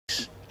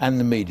and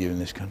the media in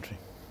this country.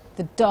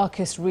 The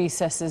darkest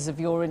recesses of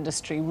your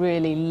industry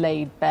really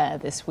laid bare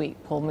this week,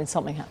 Paul. I mean,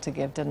 something had to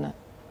give, didn't it?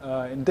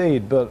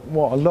 Indeed, but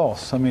what a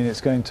loss. I mean,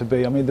 it's going to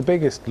be... I mean, the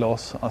biggest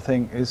loss, I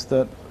think, is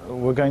that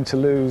we're going to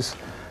lose...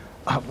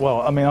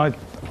 Well, I mean,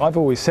 I've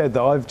always said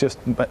that I've just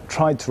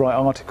tried to write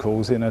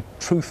articles in a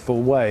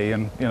truthful way,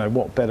 and, you know,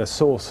 what better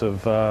source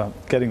of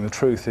getting the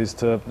truth is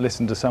to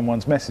listen to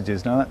someone's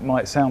messages. Now, that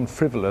might sound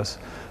frivolous,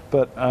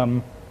 but,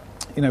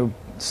 you know,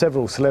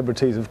 several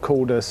celebrities have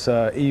called us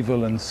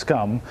evil and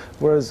scum,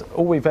 whereas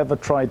all we've ever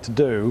tried to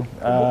do...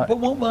 But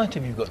what right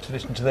have you got to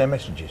listen to their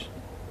messages?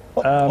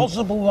 What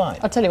possible right?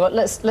 I'll tell you what,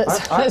 let's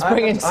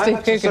bring in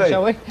Steve Coogan,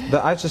 shall we?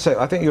 I have to say,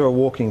 I think you're a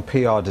walking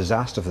PR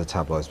disaster for the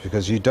tabloids,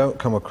 because you don't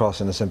come across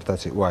in a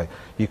sympathetic way.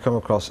 You come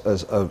across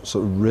as a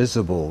sort of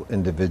risible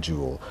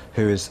individual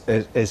who is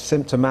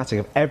symptomatic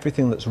of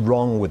everything that's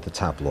wrong with the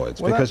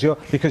tabloids. Well,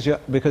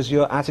 because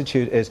your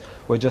attitude is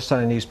we're just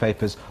selling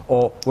newspapers,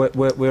 or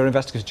we're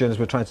investigative journalists,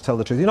 we're trying to tell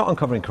the truth. You're not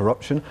uncovering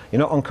corruption. You're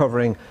not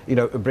uncovering, you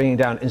know, bringing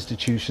down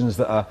institutions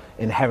that are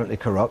inherently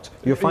corrupt.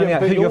 You're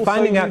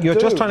finding out. You're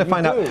just trying to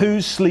find out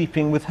who's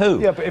sleeping with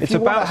who. Yeah, but if it's you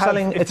about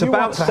selling, it's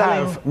about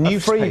selling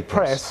newspapers. A free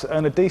press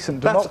and a decent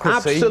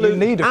democracy. Absolute, you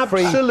need a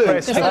free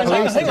press.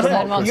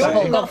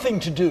 It's nothing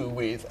to do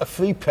with a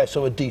free press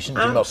or a decent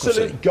democracy.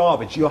 Absolute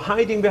garbage. You're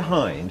hiding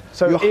behind.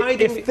 So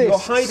if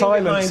this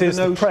silences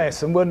the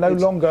press and we're no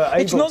longer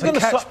able to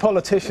catch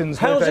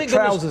politicians with their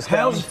trousers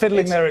down,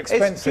 fiddling their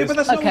expenses,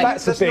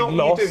 that's a big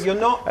loss. You're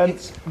not.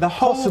 It's the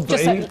whole.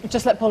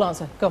 Just let Paul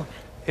answer. Go on.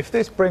 If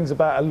this brings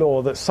about a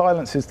law that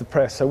silences the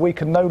press so we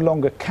can no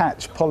longer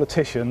catch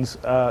politicians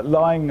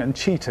lying and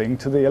cheating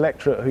to the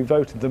electorate who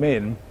voted them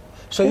in,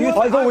 so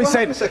I've always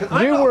said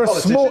you were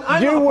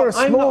a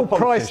small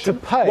price to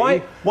pay.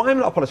 Why I'm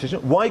not a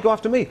politician? Why go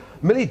after me?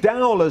 Millie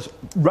Dowler's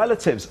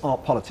relatives are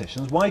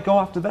politicians. Why go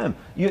after them?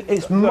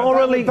 It's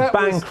morally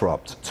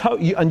bankrupt,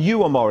 and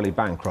you are morally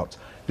bankrupt.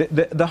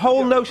 The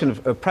whole notion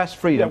of press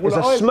freedom is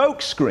a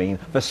smokescreen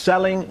for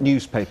selling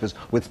newspapers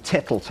with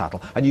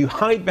tittle-tattle, and you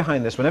hide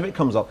behind this whenever it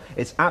comes up.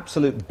 It's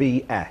absolute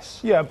BS.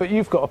 Yeah, but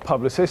you've got a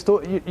publicist.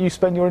 You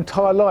spend your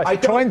entire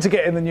life trying to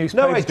get in the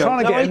newspapers,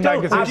 trying to get in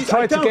magazines,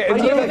 trying to get in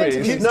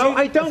movies. No,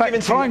 I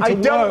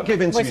don't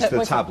give interviews to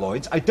the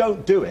tabloids. I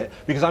don't do it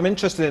because I'm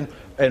interested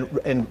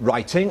in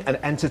writing and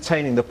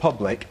entertaining the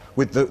public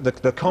with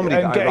the comedy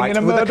that I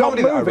write.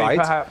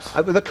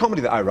 With the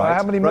comedy that I write.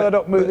 How many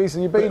Murdoch movies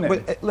have you been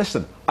in?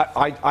 Listen,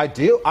 I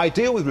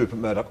deal with Rupert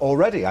Murdoch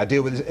already. I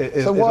deal with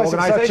his organisation. So why is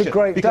it such a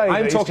great day?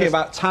 I'm talking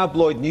about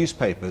tabloid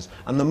newspapers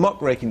and the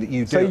muckraking that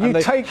you do. So you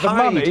take the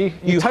money,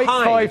 you take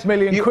 £5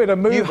 million quid a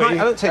movie,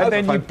 and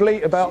then you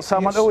bleat about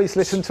someone. Always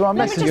listen to our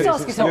messages. Let me just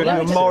ask you something.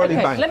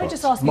 Let me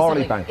just ask you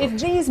something. If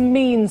these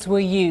means were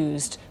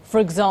used, for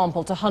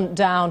example, to hunt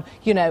down,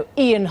 you know,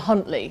 Ian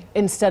Huntley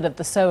instead of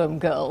the Soham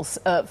girls'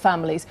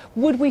 families,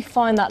 would we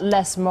find that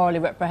less morally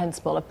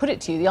reprehensible? I put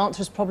it to you, the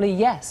answer is probably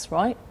yes,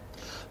 right?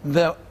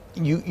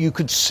 You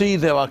could see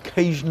there are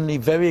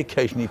very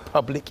occasionally,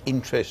 public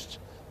interest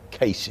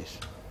cases,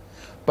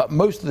 but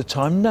most of the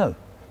time, no.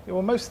 Yeah,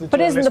 well, most of the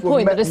but isn't the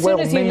point that as soon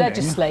as you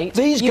legislate...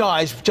 These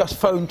guys just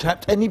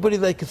phone-tapped anybody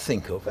they could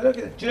think of.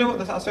 Do you know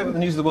what? I'll say what the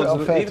News of the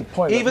World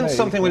is. Even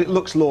something when it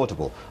looks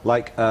laudable,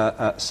 like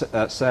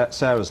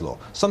Sarah's Law,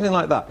 something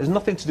like that, there's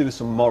nothing to do with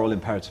some moral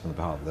imperative on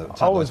behalf of the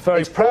tabloids. I was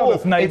very proud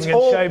of naming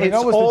and shaming. I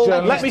was the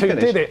journalist who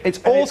did it.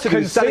 It's all to do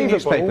with selling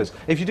newspapers.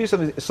 If you do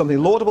something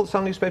laudable,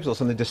 selling newspapers, or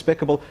something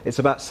despicable, it's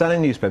about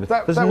selling newspapers.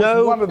 There's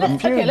no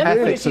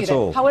ethics at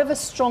all. However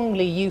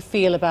strongly you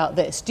feel about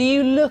this, do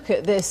you look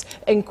at this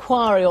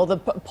inquiry or the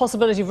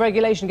possibility of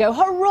regulation and go,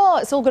 hurrah,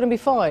 it's all going to be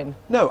fine?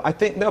 But I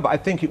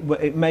think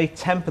it may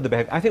temper the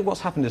behaviour. I think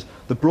what's happened is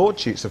the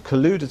broadsheets have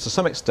colluded to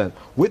some extent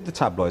with the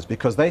tabloids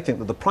because they think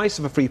that the price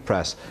of a free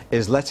press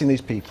is letting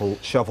these people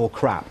shovel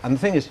crap. And the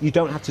thing is, you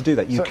don't have to do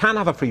that. You can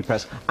have a free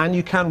press and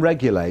you can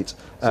regulate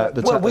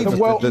the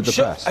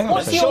press.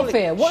 What's your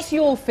fear? What's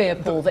your fear,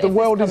 Paul? The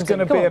world is going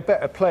to be a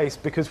better place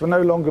because we'll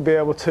no longer be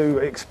able to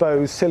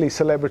expose silly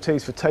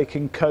celebrities for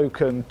taking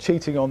coke and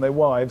cheating on their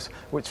wives,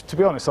 which, to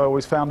be honest, I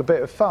always found a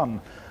bit of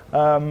fun.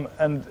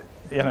 And,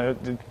 you know...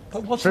 So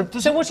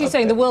what are you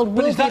saying? The world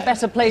will be a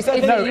better place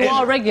if you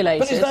are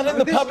regulated? But is that in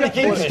the public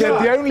interest?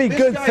 The only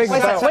good thing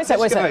about... Wait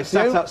a second.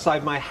 Sat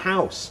outside my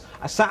house.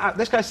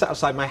 This guy sat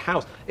outside my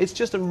house. It's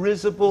just a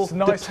risible,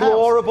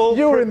 deplorable...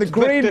 You were in the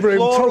green room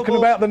talking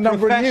about the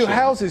number of new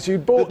houses you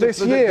bought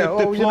this year.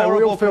 Oh, you know,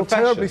 we all feel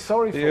terribly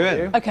sorry for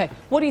you. OK,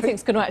 what do you think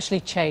is going to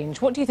actually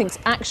change? What do you think is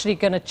actually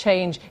going to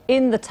change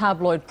in the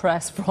tabloid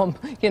press from,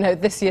 you know,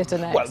 this year to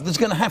next? Well, there's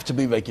going to have to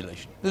be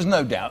regulation. There's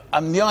no doubt.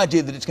 I mean, the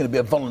idea that it's going to be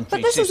a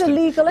voluntary system... But this is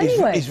illegal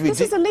anyway.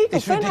 This is illegal.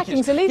 Phone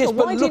hacking's illegal.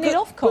 Why do you need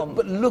Ofcom?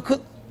 But look at...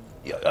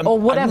 or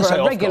whatever,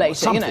 a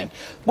regulator, you know.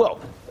 Well,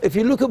 if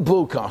you look at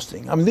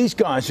broadcasting, I mean, these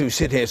guys who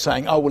sit here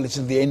saying, oh, well, it's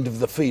the end of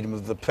the freedom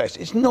of the press,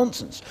 it's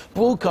nonsense.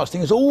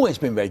 Broadcasting has always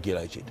been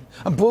regulated,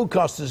 and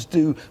broadcasters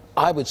do,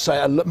 I would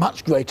say, a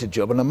much greater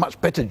job and a much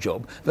better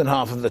job than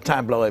half of the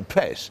tabloid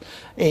press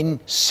in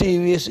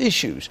serious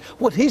issues.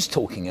 What he's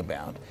talking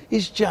about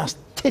is just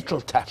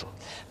tittle-tattle.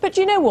 But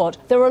you know what?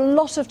 There are a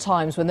lot of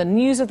times when the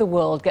news of the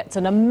world gets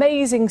an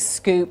amazing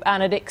scoop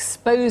and it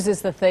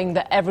exposes the thing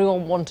that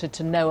everyone wanted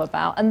to know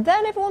about, and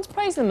then everyone's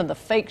praising them, and the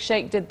fake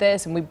sheikh did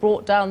this and we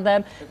brought down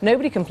them.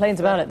 Nobody complains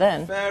about it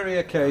then. Very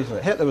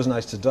occasionally. Hitler was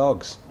nice to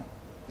dogs.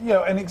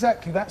 Yeah, and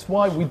exactly, that's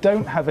why we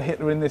don't have a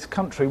Hitler in this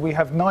country. We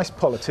have nice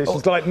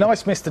politicians, like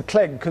nice Mr.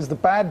 Clegg, because the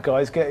bad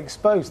guys get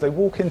exposed. They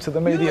walk into the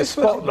media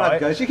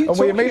spotlight, and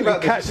we immediately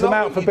catch them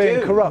out for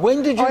being corrupt.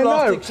 When did you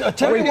when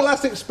did you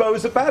last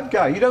expose a bad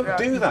guy? You don't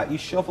do that. You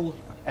shovel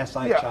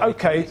SI. Yeah,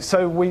 OK,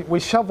 so we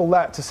shovel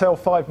that to sell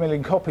 5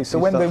 million copies. So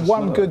when the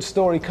one good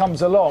story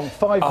comes along,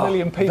 5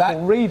 million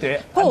people read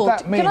it, Paul, and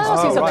that means... can I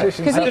ask you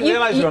something? I didn't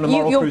realise you were on a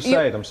moral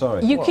crusade, I'm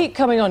sorry. You keep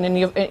coming on, and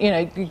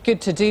you're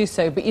good to do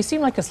so, but you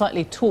seem like a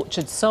slightly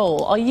tortured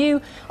soul. Are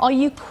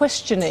you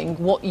questioning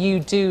what you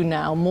do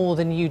now more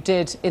than you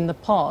did in the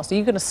past? Are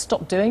you going to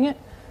stop doing it?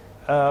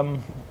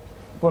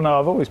 Well, no,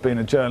 I've always been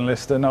a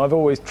journalist, and I've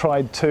always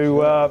tried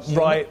to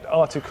write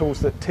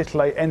articles that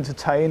titillate,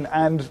 entertain,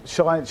 and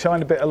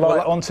shine a bit of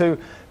light onto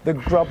the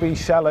grubby,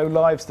 shallow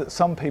lives that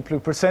some people who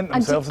present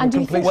themselves in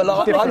completely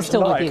different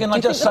light. Can I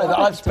just say that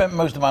I've spent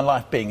most of my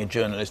life being a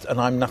journalist,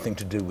 and I'm nothing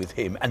to do with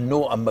him, and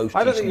nor are most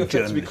I don't think you're fit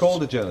journalists. to be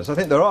called a journalist. I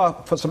think there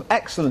are some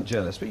excellent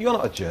journalists, but you're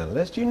not a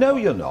journalist. You know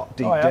you're not,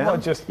 deep down. I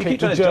just you keep keep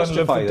trying to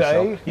justify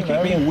yourself. You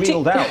keep being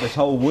wheeled out this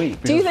whole week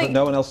because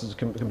no one else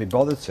can be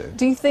bothered to.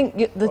 Do you think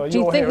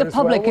the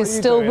public is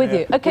still with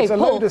you? Okay, Paul.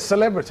 A load of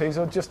celebrities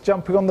are just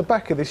jumping on the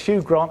back of this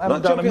Hugh Grant.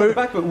 Haven't done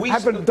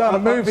a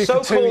movie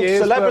for 2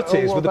 years.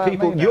 Celebrities were the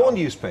people, your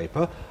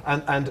newspaper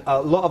and a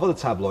lot of other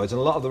tabloids and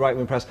a lot of the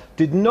right-wing press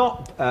did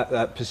not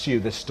pursue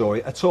this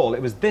story at all.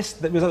 It was this.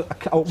 There was a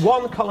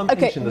one-column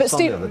piece in the Sun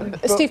the other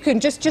day. Steve Coogan,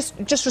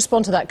 just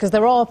respond to that, because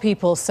there are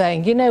people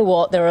saying, you know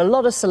what, there are a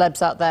lot of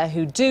celebs out there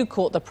who do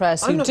court the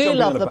press, who do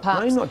love the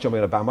paps. I'm not jumping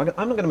on a bandwagon.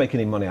 I'm not going to make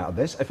any money out of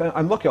this. If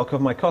I'm lucky, I'll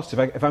cover my costs.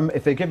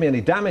 If they give me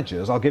any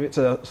damages, I'll give it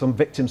to some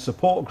victim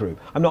support group.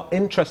 I'm not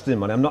interested in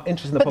money. I'm not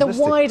interested in the publicity.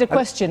 But the wider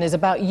question is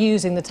about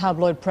using the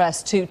tabloid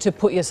press to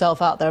put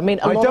yourself out there. I mean,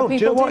 a lot of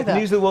people do that.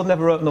 News of the World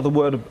never wrote another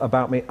word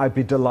about me, I'd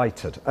be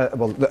delighted.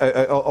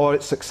 Or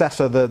its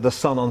successor, the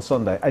Sun on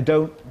Sunday. I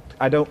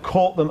don't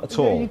court them at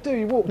all. Yeah, you do.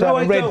 You walk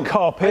down a red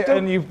carpet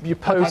and you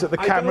pose at the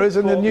cameras,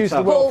 and the News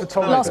of the World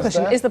photographers. Last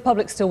question: is the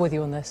public still with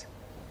you on this?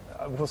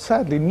 Well,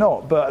 sadly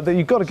not, but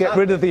you've got to get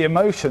rid of the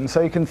emotion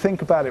so you can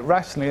think about it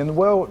rationally, and the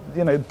world,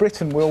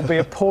 Britain will be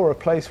a poorer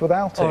place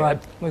without it. All right,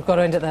 we've got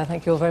to end it there.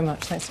 Thank you all very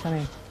much. Thanks for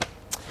coming in.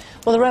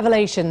 Well, the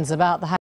revelations about the